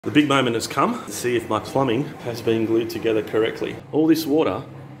The big moment has come to see if my plumbing has been glued together correctly. All this water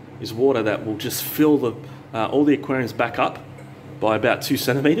is water that will just fill all the aquariums back up by about 2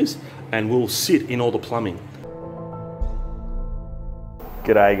 centimeters and will sit in all the plumbing.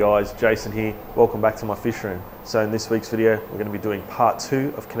 G'day guys, Jason here. Welcome back to my fish room. So in this week's video, we're going to be doing part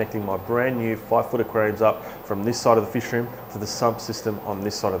 2 of connecting my brand new 5-foot aquariums up from this side of the fish room to the sump system on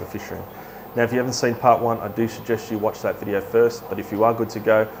this side of the fish room. Now, if you haven't seen part 1, I do suggest you watch that video first, but if you are good to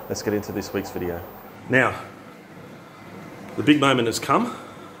go, let's get into this week's video. Now, the big moment has come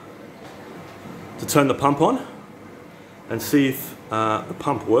to turn the pump on and see if the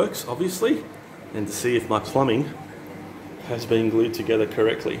pump works, obviously, and to see if my plumbing has been glued together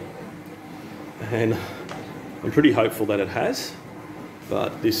correctly. And I'm pretty hopeful that it has,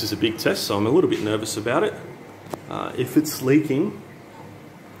 but this is a big test, so I'm a little bit nervous about it. If it's leaking,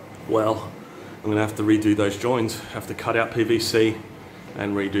 well, I'm going to have to redo those joins, have to cut out PVC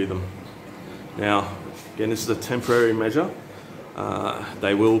and redo them. Now, again, this is a temporary measure.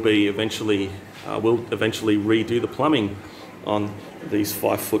 They will eventually redo the plumbing on these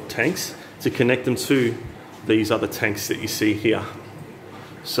 5-foot tanks to connect them to these other tanks that you see here.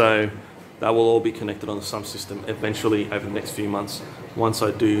 So that will all be connected on the sump system eventually over the next few months once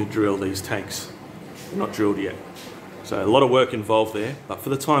I do drill these tanks. They're not drilled yet. So a lot of work involved there, but for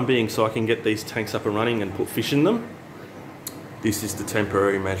the time being, so I can get these tanks up and running and put fish in them, this is the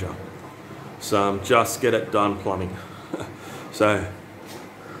temporary measure. So just get it done plumbing. So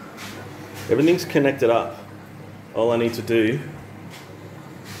everything's connected up. All I need to do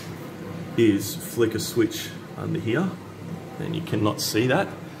is flick a switch under here, and you cannot see that,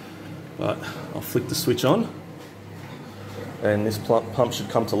 but I'll flick the switch on and this pump should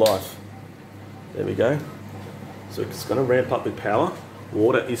come to life. There we go. So it's going to ramp up with power.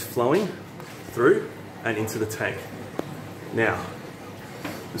 Water is flowing through and into the tank. Now,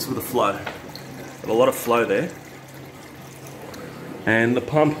 this is the flow. Got a lot of flow there. And the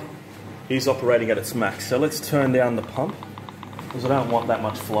pump is operating at its max. So let's turn down the pump because I don't want that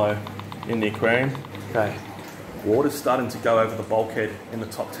much flow in the aquarium. Okay, water's starting to go over the bulkhead in the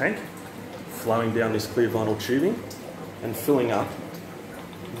top tank, flowing down this clear vinyl tubing and filling up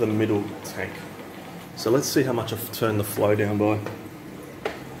the middle tank. So let's see how much I've turned the flow down by. You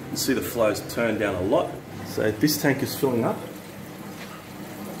can see the flow's turned down a lot. So this tank is filling up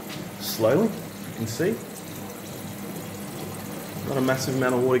slowly, you can see. Not a massive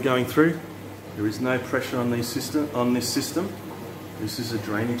amount of water going through. There is no pressure on this system. This is a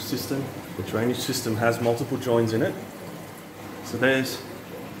drainage system. The drainage system has multiple joins in it. So there's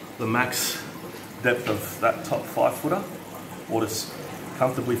the max depth of that top 5-footer. Water's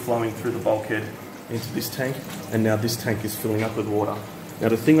comfortably flowing through the bulkhead into this tank, and now this tank is filling up with water. Now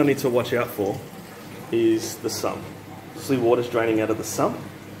the thing I need to watch out for is the sump. Obviously water's draining out of the sump,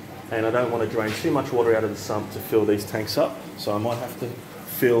 and I don't want to drain too much water out of the sump to fill these tanks up, so I might have to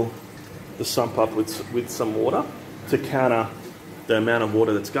fill the sump up with some water to counter the amount of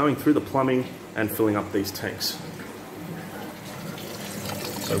water that's going through the plumbing and filling up these tanks.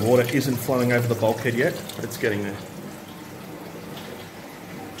 So water isn't flowing over the bulkhead yet, but it's getting there.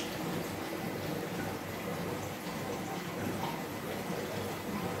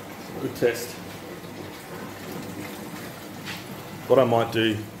 Good test. What I might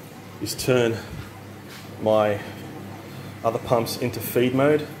do is turn my other pumps into feed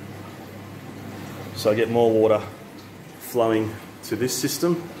mode so I get more water flowing to this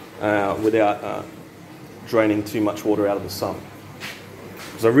system without draining too much water out of the sump.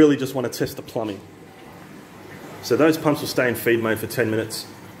 Because I really just want to test the plumbing. So those pumps will stay in feed mode for 10 minutes.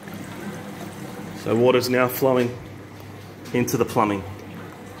 So water's now flowing into the plumbing.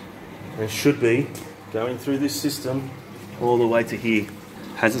 And should be going through this system all the way to here.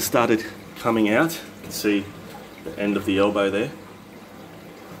 Hasn't started coming out. You can see the end of the elbow there.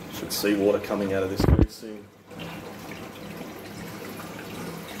 Should see water coming out of this very soon.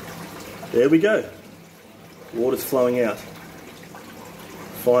 There we go. Water's flowing out.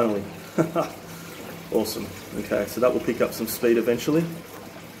 Finally. Awesome. Okay, so that will pick up some speed eventually.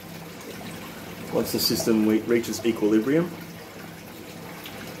 Once the system reaches equilibrium.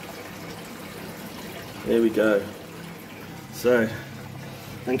 There we go. So,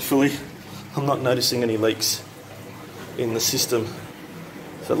 thankfully, I'm not noticing any leaks in the system.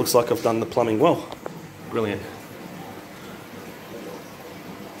 So it looks like I've done the plumbing well. Brilliant.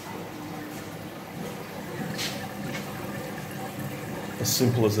 As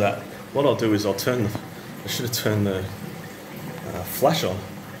simple as that. What I'll do is I should have turned the flash on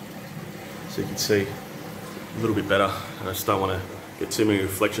so you can see a little bit better. I just don't want to get too many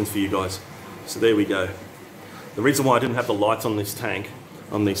reflections for you guys. So there we go. The reason why I didn't have the lights on this tank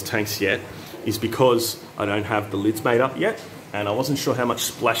on these tanks yet is because I don't have the lids made up yet, and I wasn't sure how much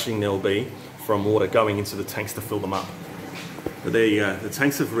splashing there'll be from water going into the tanks to fill them up. But there you go, the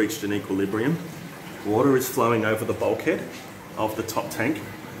tanks have reached an equilibrium. Water is flowing over the bulkhead of the top tank,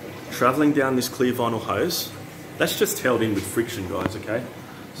 traveling down this clear vinyl hose. That's just held in with friction, guys, okay?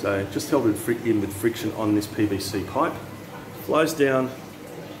 So just held in with friction on this PVC pipe. Flows down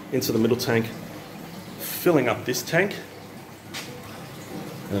into the middle tank, filling up this tank,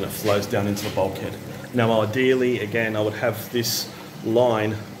 and then it flows down into the bulkhead. Now ideally, again, I would have this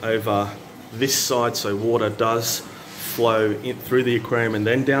line over this side so water does flow in through the aquarium and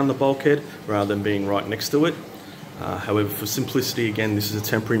then down the bulkhead rather than being right next to it. However, for simplicity, again, this is a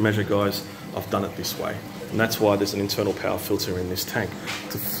temporary measure, guys. I've done it this way. And that's why there's an internal power filter in this tank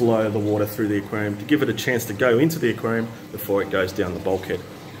to flow the water through the aquarium, to give it a chance to go into the aquarium before it goes down the bulkhead.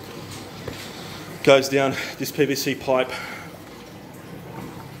 Goes down this PVC pipe,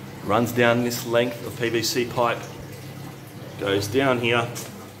 runs down this length of PVC pipe, goes down here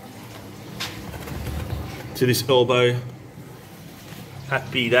to this elbow.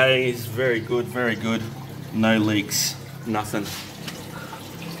 Happy days, very good, very good. No leaks, nothing.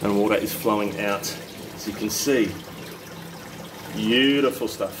 And water is flowing out, as you can see. Beautiful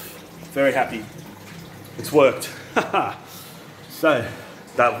stuff. Very happy. It's worked. So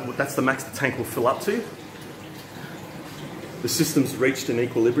that's the max the tank will fill up to. The system's reached an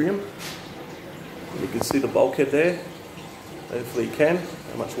equilibrium. You can see the bulkhead there. Hopefully you can.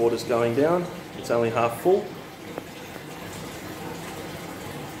 How much water's going down. It's only half full.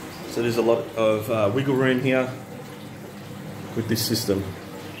 So there's a lot of wiggle room here with this system.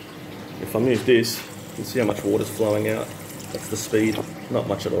 If I move this, you can see how much water's flowing out. That's the speed, not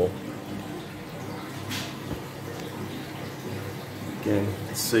much at all. Again, you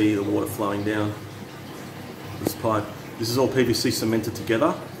can see the water flowing down this pipe. This is all PVC cemented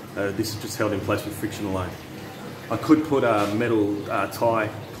together. This is just held in place with friction alone. I could put a metal tie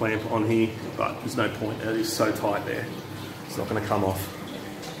clamp on here, but there's no point. It is so tight there. It's not going to come off.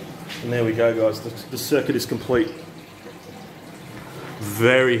 And there we go, guys. The circuit is complete.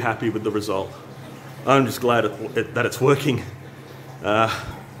 Very happy with the result. I'm just glad that it's working.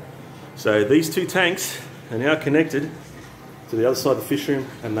 So these two tanks are now connected to the other side of the fish room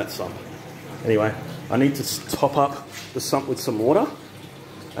and that sump. Anyway, I need to top up the sump with some water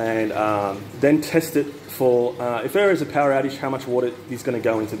and then test it for, if there is a power outage, how much water is going to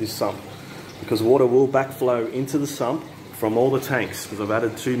go into this sump. Because water will backflow into the sump from all the tanks, because I've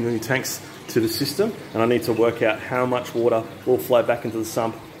added 2 new tanks to the system, and I need to work out how much water will flow back into the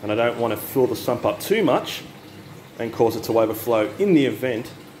sump, and I don't want to fill the sump up too much and cause it to overflow in the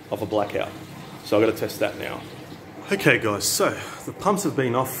event of a blackout. So I've got to test that now. Okay guys, so the pumps have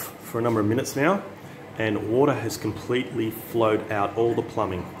been off for a number of minutes now, and water has completely flowed out all the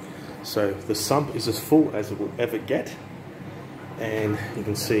plumbing. So the sump is as full as it will ever get, and you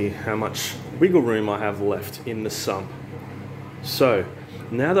can see how much wiggle room I have left in the sump. So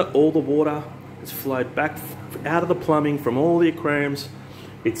now that all the water has flowed back out of the plumbing from all the aquariums,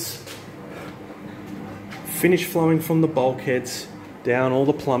 it's finished flowing from the bulkheads down all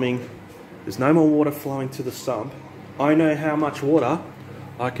the plumbing. There's no more water flowing to the sump. I know how much water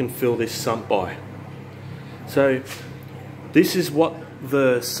I can fill this sump by. So this is what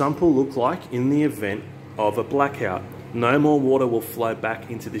the sump will look like in the event of a blackout. No more water will flow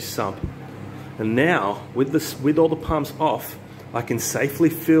back into this sump. And now, with all the pumps off, I can safely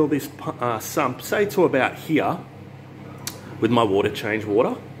fill this sump, say to about here, with my water change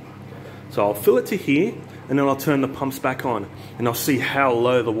water. So I'll fill it to here, and then I'll turn the pumps back on, and I'll see how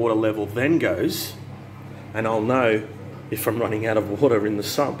low the water level then goes, and I'll know if I'm running out of water in the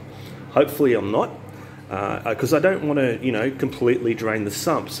sump. Hopefully I'm not, because I don't want to, you know, completely drain the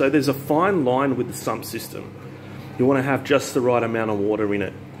sump. So there's a fine line with the sump system. You want to have just the right amount of water in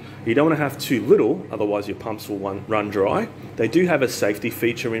it. You don't want to have too little, otherwise your pumps will run dry. They do have a safety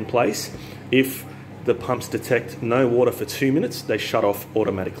feature in place. If the pumps detect no water for 2 minutes, they shut off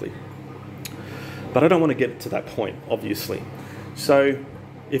automatically. But I don't want to get to that point, obviously. So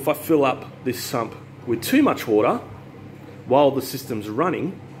if I fill up this sump with too much water while the system's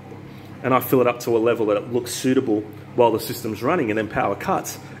running, and I fill it up to a level that it looks suitable while the system's running, and then power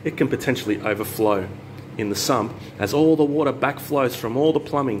cuts, it can potentially overflow in the sump as all the water backflows from all the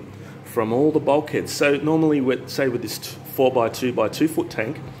plumbing, from all the bulkheads. So normally, say with this 4x2 by 2 foot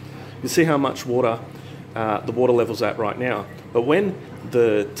tank, you see how much water the water level's at right now. But when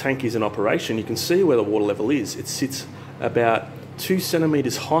the tank is in operation, you can see where the water level is. It sits about 2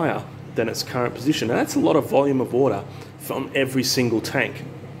 centimeters higher than its current position. And that's a lot of volume of water from every single tank.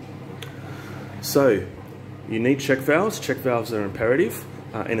 So you need check valves. Check valves are imperative.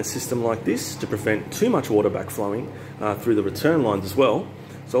 in a system like this to prevent too much water backflowing through the return lines as well.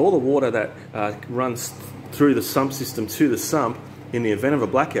 So all the water that runs through the sump system to the sump in the event of a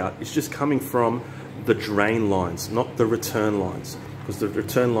blackout is just coming from the drain lines, not the return lines, because the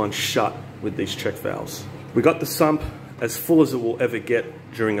return lines shut with these check valves. We got the sump as full as it will ever get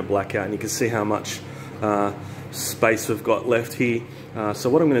during a blackout, and you can see how much space we've got left here. So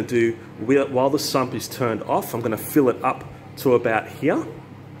what I'm going to do, while the sump is turned off, I'm going to fill it up to about here,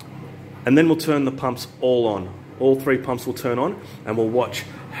 and then we'll turn the pumps all on. All 3 pumps will turn on, and we'll watch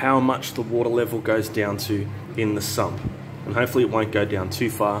how much the water level goes down to in the sump. And hopefully it won't go down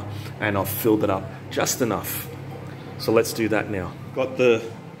too far, and I've filled it up just enough. So let's do that now. Got the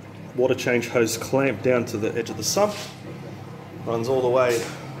water change hose clamped down to the edge of the sump. Runs all the way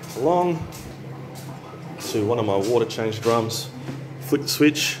along to one of my water change drums. Flick the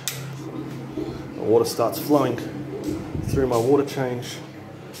switch, the water starts flowing through my water change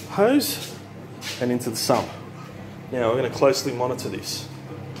hose and into the sump. Now we're going to closely monitor this.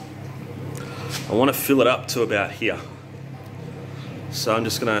 I want to fill it up to about here. So I'm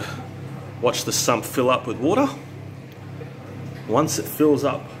just going to watch the sump fill up with water. Once it fills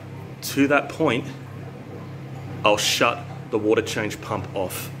up to that point, I'll shut the water change pump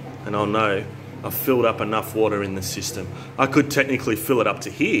off, and I'll know I've filled up enough water in the system. I could technically fill it up to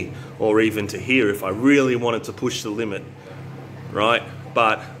here or even to here if I really wanted to push the limit, right?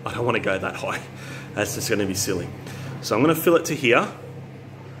 But I don't want to go that high. That's just going to be silly. So I'm going to fill it to here,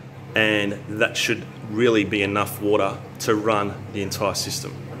 and that should really be enough water to run the entire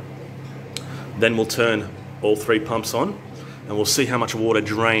system. Then we'll turn all 3 pumps on, and we'll see how much water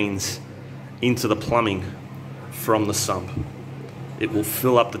drains into the plumbing from the sump. It will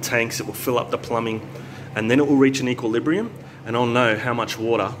fill up the tanks, it will fill up the plumbing, and then it will reach an equilibrium, and I'll know how much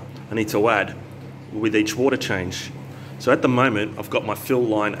water I need to add with each water change. So at the moment, I've got my fill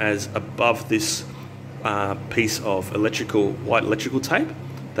line as above this piece of white electrical tape.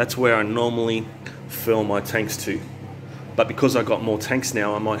 That's where I normally fill my tanks to. But because I've got more tanks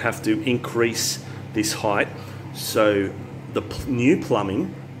now, I might have to increase this height so the new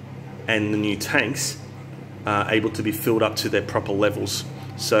plumbing and the new tanks are able to be filled up to their proper levels.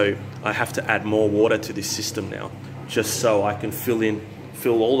 So I have to add more water to this system now, just so I can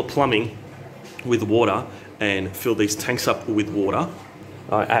fill all the plumbing with water and fill these tanks up with water.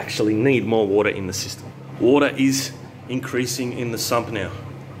 I actually need more water in the system. Water is increasing in the sump now.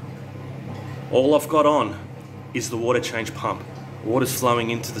 All I've got on is the water change pump. Water's flowing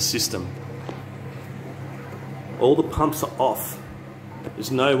into the system. All the pumps are off.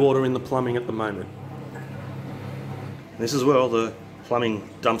 There's no water in the plumbing at the moment. This is where all the plumbing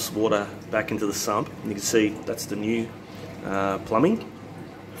dumps water back into the sump. And you can see that's the new plumbing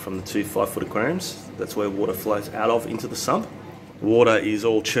from the 2 5-foot aquariums. That's where water flows out of into the sump. Water is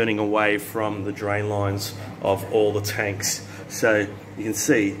all churning away from the drain lines of all the tanks. So you can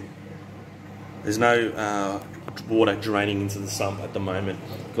see there's no water draining into the sump at the moment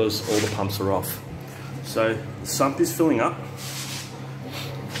because all the pumps are off. So the sump is filling up,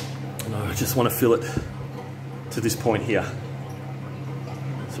 and I just want to fill it to this point here.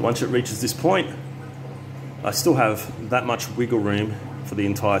 So once it reaches this point, I still have that much wiggle room for the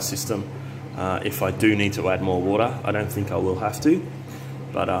entire system. If I do need to add more water, I don't think I will have to,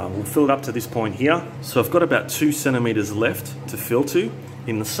 but we'll fill it up to this point here. So I've got about 2 centimeters left to fill to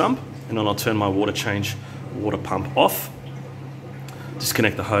in the sump, and then I'll turn my water pump off,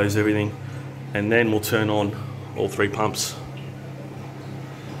 disconnect the hose, everything, and then we'll turn on all 3 pumps.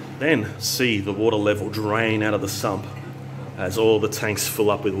 Then see the water level drain out of the sump as all the tanks fill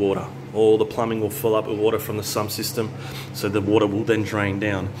up with water. All the plumbing will fill up with water from the sump system, so the water will then drain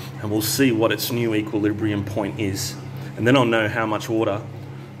down, and we'll see what its new equilibrium point is. And then I'll know how much water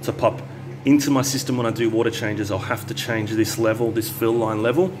to pop into my system. When I do water changes, I'll have to change this level, this fill line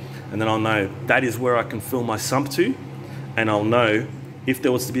level, and then I'll know that is where I can fill my sump to, and I'll know if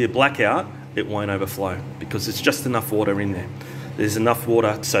there was to be a blackout, it won't overflow because there's just enough water in there. There's enough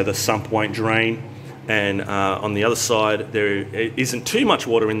water so the sump won't drain, and on the other side there isn't too much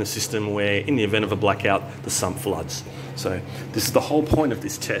water in the system where in the event of a blackout the sump floods. So this is the whole point of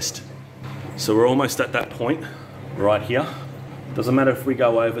this test. So we're almost at that point right here. Doesn't matter if we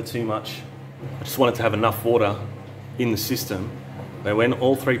go over too much. I just wanted to have enough water in the system where when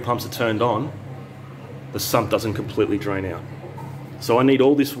all 3 pumps are turned on, the sump doesn't completely drain out. So I need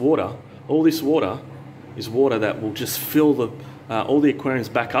all this water. All this water is water that will just fill all the aquariums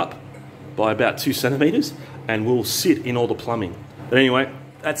back up by about 2 centimeters and will sit in all the plumbing. But anyway,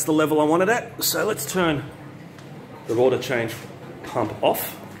 that's the level I wanted at. So let's turn the water change pump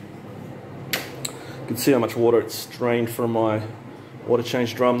off. You can see how much water it's drained from my Water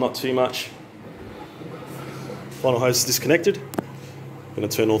change drum, not too much. Final hose is disconnected. I'm going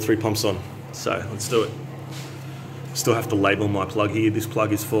to turn all 3 pumps on. So let's do it. Still have to label my plug here. This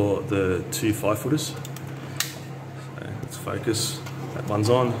plug is for the 2 5-footers. So let's focus. That one's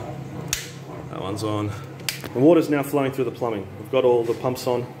on. That one's on. The water's now flowing through the plumbing. We've got all the pumps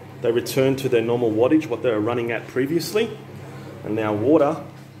on. They return to their normal wattage, what they were running at previously. And now water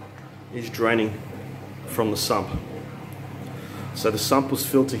is draining from the sump. So the sump was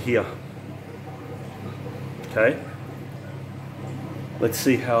filled to here. Okay. Let's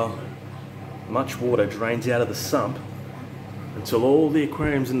see how much water drains out of the sump until all the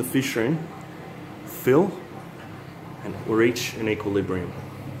aquariums in the fish room fill and reach an equilibrium.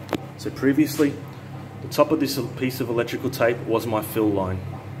 So previously, the top of this piece of electrical tape was my fill line.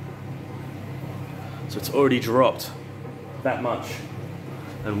 So it's already dropped that much,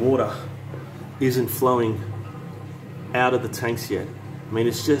 and water isn't flowing out of the tanks yet. I mean,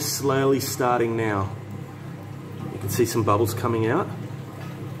 it's just slowly starting now. You can see some bubbles coming out,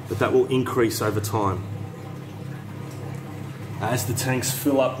 but that will increase over time. As the tanks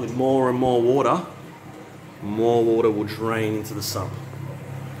fill up with more and more water will drain into the sump.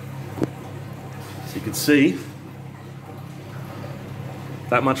 So you can see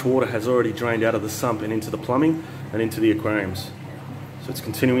that much water has already drained out of the sump and into the plumbing and into the aquariums. So it's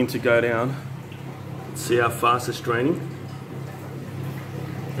continuing to go down. See how fast it's draining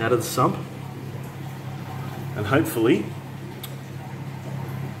out of the sump. And hopefully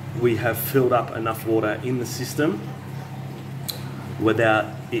we have filled up enough water in the system without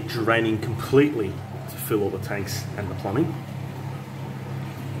it draining completely to fill all the tanks and the plumbing.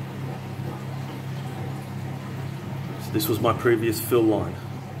 So this was my previous fill line.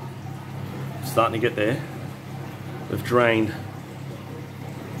 Starting to get there. We've drained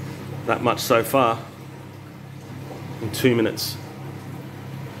that much so far in 2 minutes.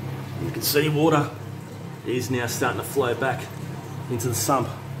 You can see water is now starting to flow back into the sump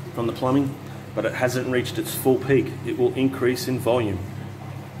from the plumbing, but it hasn't reached its full peak. It will increase in volume.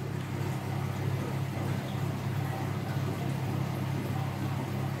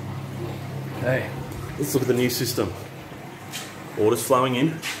 Okay, let's look at the new system. Water's flowing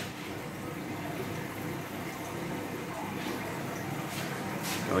in.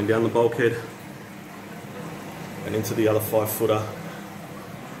 Going down the bulkhead and into the other 5-footer.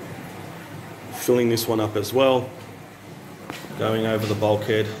 Filling this one up as well. Going over the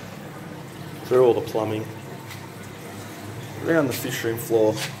bulkhead, through all the plumbing, around the fish room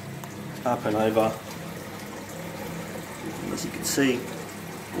floor, up and over. And as you can see,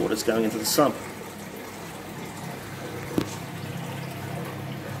 water's going into the sump.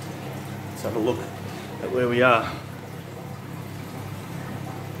 Let's have a look at where we are.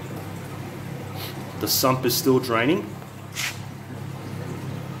 The sump is still draining.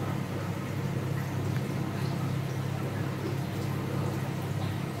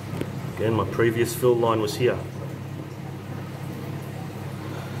 Again, my previous fill line was here.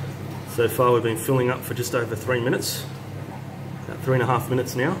 So far we've been filling up for just over 3 minutes, about 3.5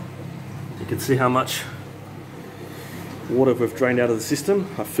 minutes now. You can see how much water we've drained out of the system.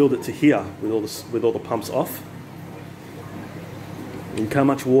 I filled it to here with all the pumps off. And look how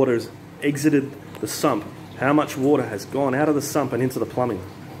much water has exited the sump, how much water has gone out of the sump and into the plumbing.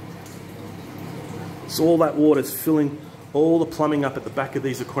 So all that water is filling all the plumbing up at the back of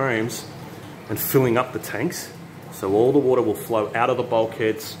these aquariums and filling up the tanks. So all the water will flow out of the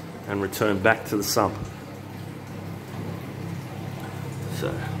bulkheads and return back to the sump.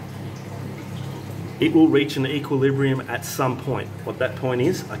 So it will reach an equilibrium at some point. What that point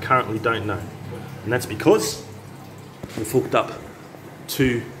is, I currently don't know. And that's because we've hooked up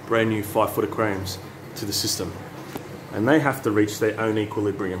 2 brand new 5-foot aquariums to the system. And they have to reach their own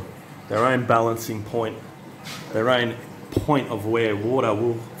equilibrium, their own balancing point, their own point of where water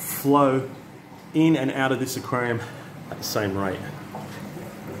will flow in and out of this aquarium at the same rate.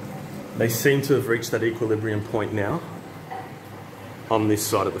 They seem to have reached that equilibrium point now on this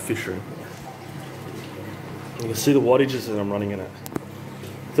side of the fish room. You can see the wattages that I'm running in at.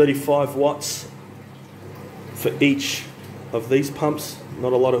 35 watts for each of these pumps,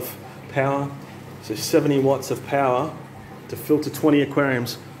 not a lot of power. So 70 watts of power to filter 20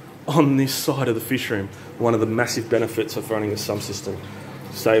 aquariums on this side of the fish room. One of the massive benefits of running a sump system.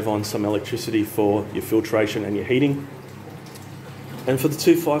 Save on some electricity for your filtration and your heating. And for the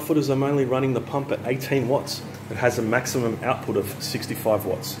 2 5-footers, I'm only running the pump at 18 watts. It has a maximum output of 65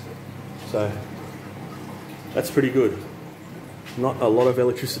 watts. So that's pretty good. Not a lot of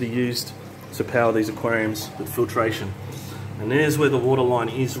electricity used to power these aquariums with filtration. And there's where the water line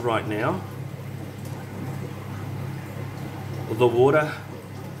is right now. The the water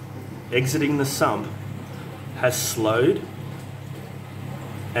exiting the sump has slowed,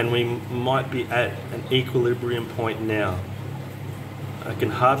 and we might be at an equilibrium point now. I can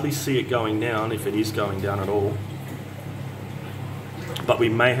hardly see it going down, if it is going down at all. But we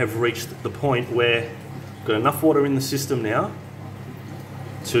may have reached the point where we've got enough water in the system now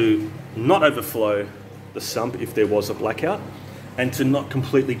to not overflow the sump if there was a blackout, and to not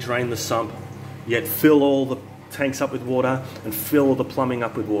completely drain the sump, yet fill all the tanks up with water and fill all the plumbing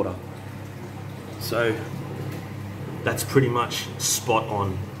up with water. So that's pretty much spot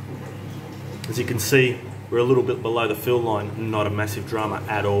on. As you can see, we're a little bit below the fill line, not a massive drama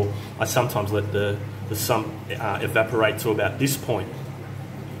at all. I sometimes let the sump evaporate to about this point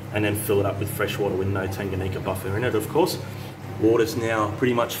and then fill it up with fresh water with no Tanganyikan buffer in it, of course. Water's now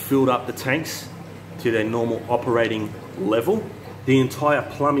pretty much filled up the tanks to their normal operating level. The entire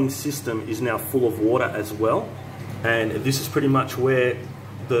plumbing system is now full of water as well. And this is pretty much where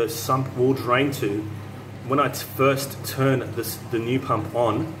the sump will drain to. When I first turned the new pump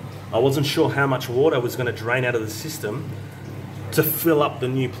on, I wasn't sure how much water was going to drain out of the system to fill up the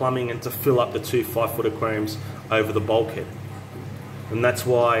new plumbing and to fill up the 2 5-foot aquariums over the bulkhead. And that's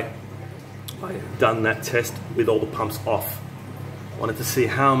why I've done that test with all the pumps off. Wanted to see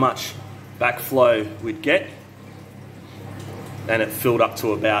how much backflow we'd get, and it filled up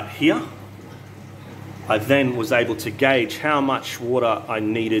to about here. I then was able to gauge how much water I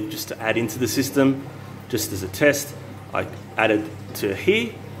needed just to add into the system. Just as a test, I added to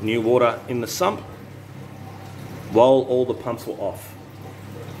here, new water in the sump, while all the pumps were off.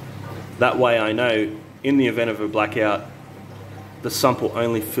 That way I know in the event of a blackout, the sump will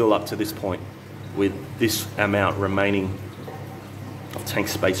only fill up to this point with this amount remaining of tank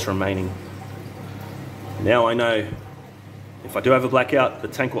space remaining. Now I know if I do have a blackout,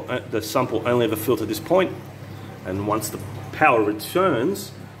 the sump will only ever fill to this point, and once the power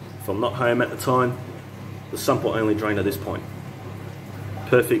returns, if I'm not home at the time, the sump will only drain to this point.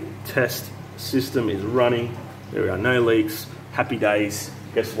 Perfect test system is running. There are no leaks. Happy days.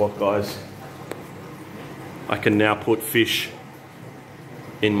 Guess what, guys? I can now put fish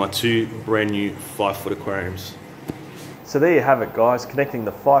in my 2 brand new 5-foot aquariums. So there you have it, guys, connecting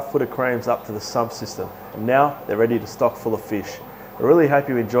the 5-foot aquariums up to the sump system. And now they're ready to stock full of fish. I really hope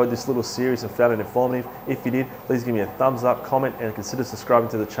you enjoyed this little series and found it informative. If you did, please give me a thumbs up, comment, and consider subscribing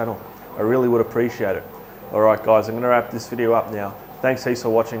to the channel. I really would appreciate it. Alright guys, I'm going to wrap this video up now. Thanks heaps for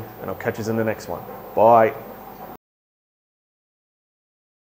watching, and I'll catch you in the next one. Bye.